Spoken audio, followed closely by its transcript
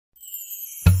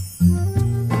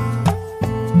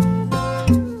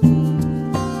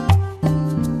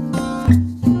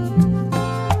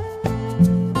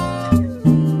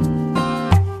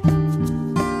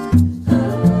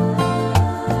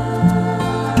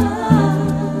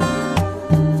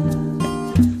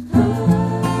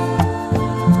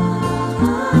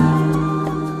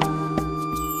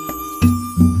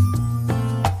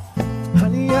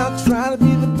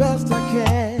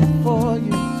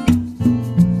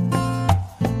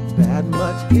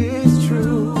is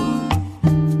true.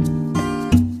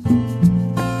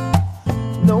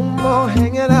 No more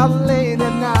hanging out late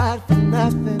at night for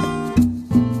nothing.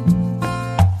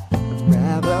 I'd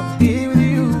rather be with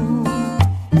you.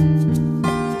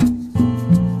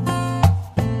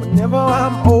 Whenever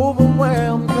I'm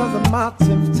overwhelmed because of my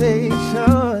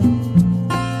temptation,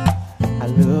 I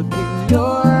look in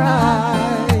your eyes.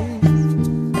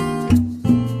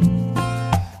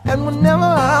 And whenever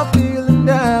I'm feeling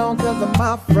down because of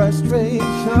my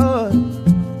frustration,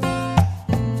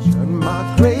 turn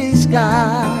my gray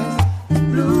skies to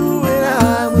blue when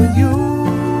I'm with you.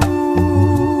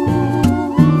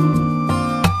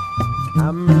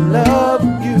 I'm in love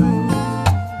with you.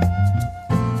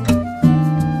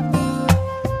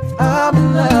 I'm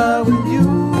in love with you.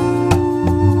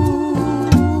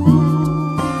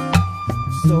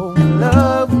 So in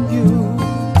love with you,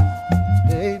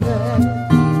 baby.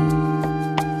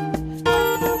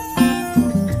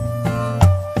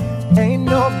 Ain't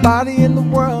nobody in the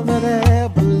world that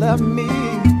ever loved me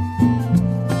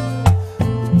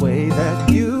the way that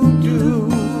you do.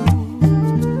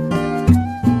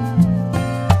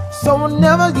 So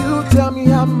whenever you tell me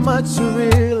how much you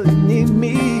really need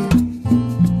me,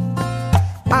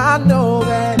 I know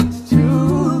that it's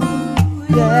true,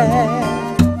 yeah.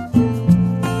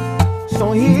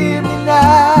 So hear me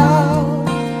now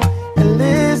and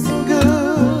listen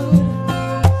good.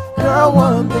 Girl,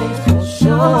 one thing's for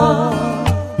sure.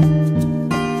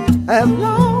 As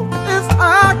long as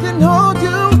I can hold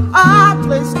you, I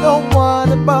place no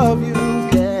one above you,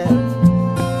 yeah.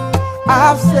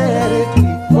 I've said it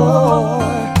before,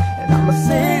 and I'ma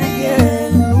say it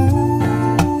again.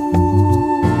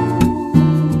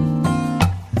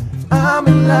 I'm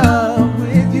in love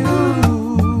with you.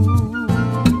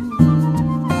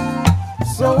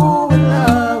 So in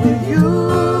love with you,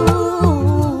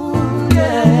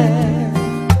 yeah.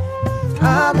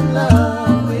 I'm in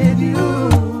love with you.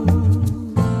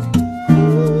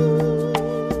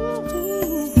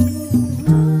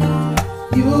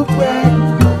 You brighten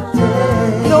my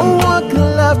day. No one can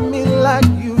love me like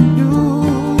you do.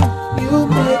 You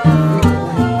make me feel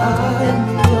like I'm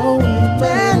the only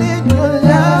man in your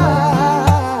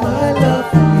life. My love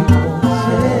for you won't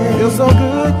change. Feels so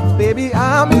good, baby,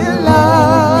 I'm in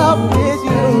love with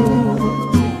you.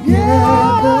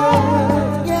 Together,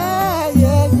 yeah,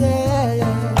 yeah, yeah,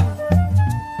 yeah.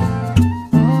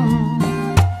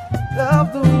 Love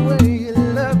the way you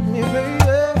love me,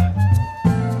 baby.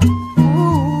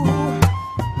 Ooh,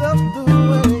 love the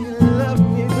way you love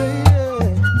me,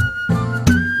 baby.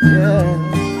 Yeah.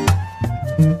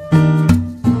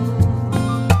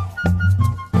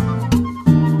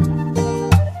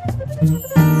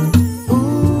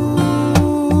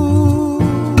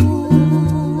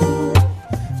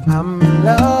 I'm in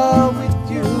love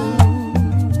with you.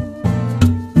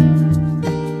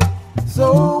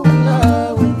 So in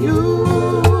love with you,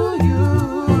 you.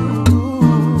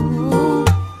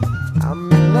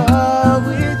 I'm in love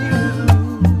with you.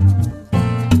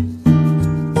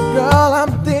 Girl,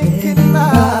 I'm thinking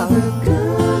about the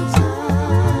good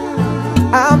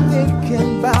times. I'm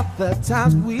thinking about the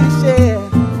times we shared.